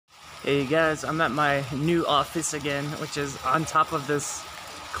Hey guys, I'm at my new office again, which is on top of this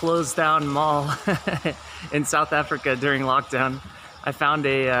closed down mall in South Africa during lockdown. I found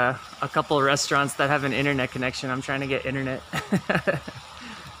a couple of restaurants that have an internet connection. I'm trying to get internet.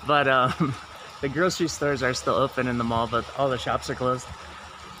 But the grocery stores are still open in the mall, but all the shops are closed.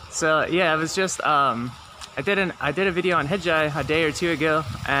 So yeah, it was just I did a video on Hedgeye a day or two ago,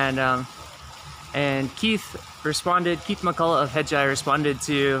 and Keith McCullough of Hedgeye responded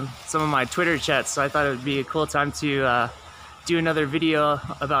to some of my Twitter chats, so I thought it would be a cool time to do another video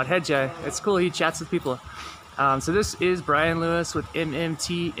about Hedgeye. It's cool, he chats with people. So this is Brian Lewis with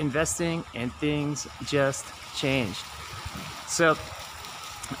MMT Investing, and things just changed. So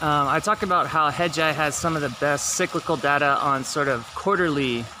I talk about how Hedgeye has some of the best cyclical data on sort of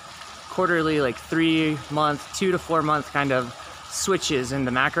quarterly like 3 month, 2 to 4 month kind of switches in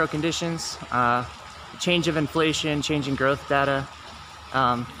the macro conditions. Change of inflation, change in growth data,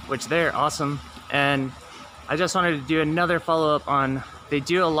 which they're awesome. And I just wanted to do another follow-up on, they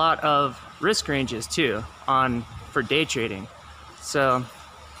do a lot of risk ranges too for day trading. So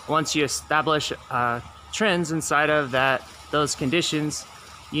once you establish trends inside of those conditions,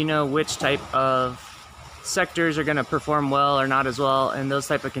 you know which type of sectors are going to perform well or not as well in those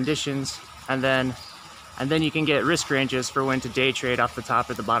type of conditions, and then you can get risk ranges for when to day trade off the top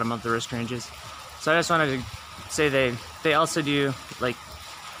or the bottom of the risk ranges. So I just wanted to say they also do like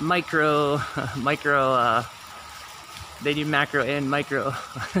micro, they do macro and micro.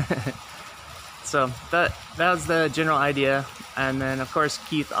 So that was the general idea. And then of course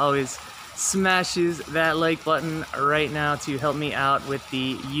Keith always smashes that like button right now to help me out with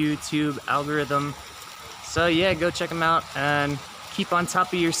the YouTube algorithm. So yeah, go check them out and keep on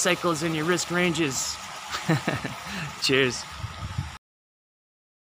top of your cycles and your risk ranges. Cheers.